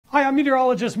I'm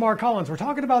meteorologist Mark Collins. We're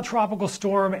talking about Tropical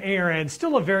Storm Erin,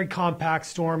 still a very compact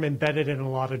storm embedded in a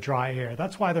lot of dry air.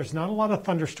 That's why there's not a lot of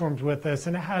thunderstorms with this,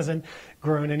 and it hasn't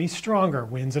grown any stronger.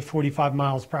 Winds at 45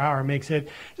 miles per hour makes it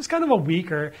just kind of a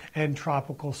weaker and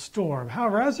tropical storm.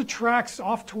 However, as it tracks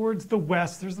off towards the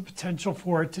west, there's the potential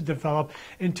for it to develop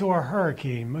into a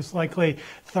hurricane, most likely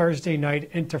Thursday night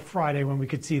into Friday when we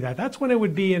could see that. That's when it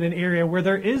would be in an area where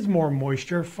there is more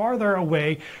moisture, farther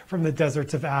away from the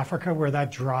deserts of Africa, where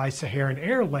that dry Saharan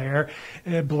air layer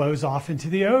blows off into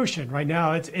the ocean. Right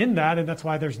now it's in that, and that's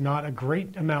why there's not a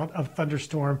great amount of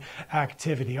thunderstorm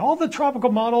activity. All the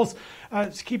tropical models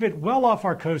keep it well off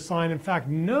our coastline. In fact,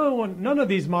 none of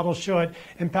these models show it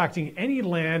impacting any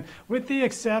land, with the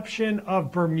exception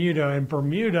of Bermuda. And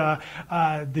Bermuda,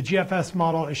 the GFS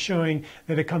model is showing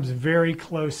that it comes very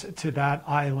close to that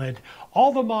island.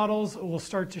 All the models will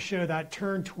start to show that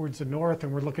turn towards the north,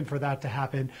 and we're looking for that to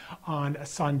happen on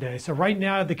Sunday. So right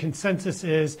now, the consensus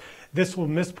is this will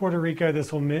miss Puerto Rico.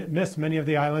 This will miss many of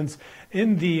the islands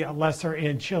in the Lesser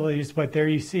Antilles. But there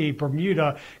you see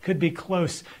Bermuda could be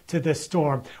close to this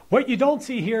storm. What you don't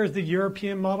see here is the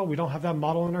European model. We don't have that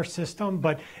model in our system,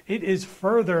 but it is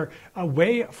further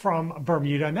away from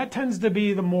Bermuda, and that tends to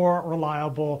be the more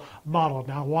reliable model.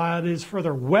 Now, while it is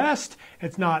further west,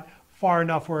 it's not far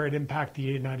enough where it impacts the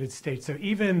United States. So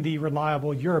even the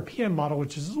reliable European model,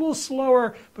 which is a little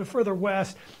slower but further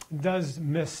west, does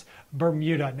miss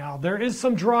Bermuda. Now, there is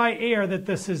some dry air that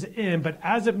this is in, but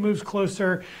as it moves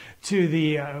closer to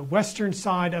the western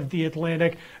side of the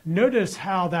Atlantic, notice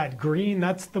how that green,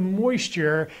 that's the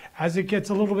moisture. As it gets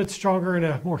a little bit stronger in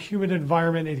a more humid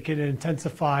environment, it can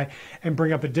intensify and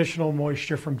bring up additional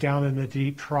moisture from down in the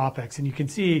deep tropics. And you can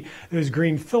see those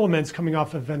green filaments coming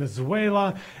off of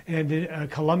Venezuela and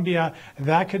Colombia.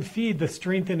 That could feed the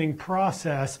strengthening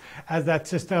process as that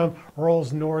system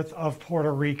rolls north of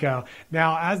Puerto Rico.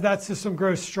 Now, as that system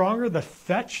grows stronger, the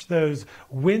fetch, those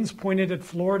winds pointed at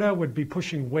Florida, would be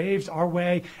pushing waves our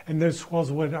way, and those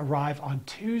swells would arrive on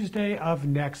Tuesday of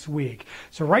next week.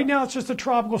 So right now it's just a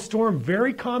tropical storm,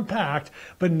 very compact,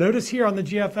 but notice here on the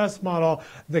GFS model,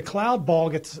 the cloud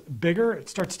ball gets bigger, it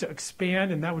starts to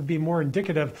expand, and that would be more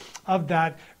indicative of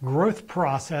that growth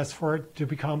process for it to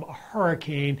become a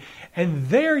hurricane. And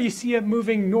there you see it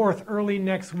moving north early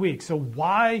next week. So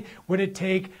why would it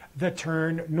take the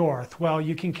turn north? Well,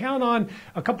 you can count on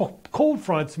a couple cold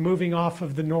fronts moving off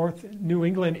of the North New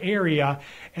England area,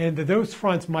 and those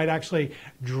fronts might actually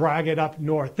drag it up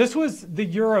north. This was the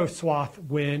Euro swath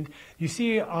wind. You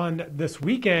see on this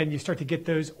weekend, you start to get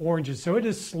those oranges. So it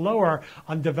is slower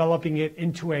on developing it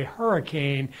into a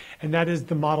hurricane, and that is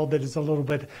the model that is a little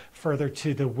bit further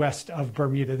to the west of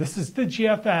Bermuda. This is the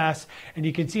GFS, and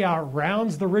you can see how it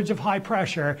rounds the ridge of high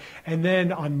pressure, and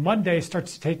then on Monday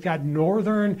starts to take that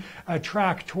northern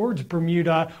track towards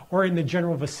Bermuda or in the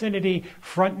general vicinity.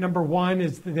 Front number one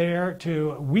is there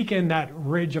to weaken that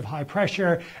ridge of high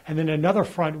pressure, and then another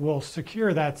front will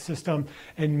secure that system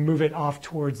and move it off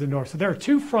towards the north. So there are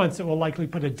two fronts that will likely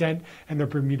put a dent in the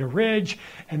Bermuda Ridge,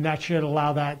 and that should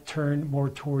allow that turn more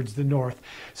towards the north.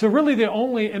 So really the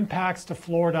only impacts to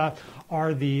Florida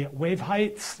are the wave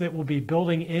heights that will be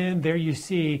building in. There you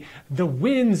see the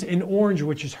winds in orange,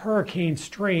 which is hurricane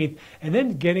strength, and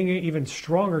then getting it even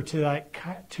stronger to that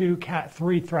Cat 2, Cat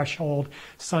 3 threshold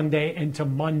Sunday into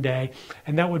Monday.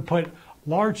 And that would put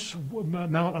large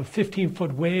amount of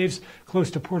 15-foot waves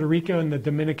close to Puerto Rico and the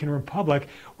Dominican Republic,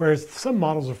 whereas some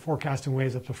models are forecasting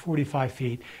waves up to 45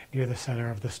 feet near the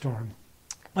center of the storm.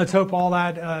 Let's hope all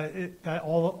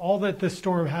that this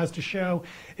storm has to show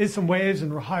is some waves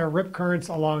and higher rip currents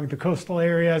along the coastal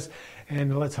areas,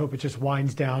 and let's hope it just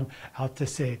winds down out to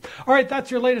sea. All right,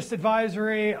 that's your latest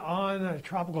advisory on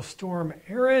Tropical Storm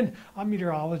Erin. I'm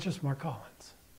meteorologist Mark Collins.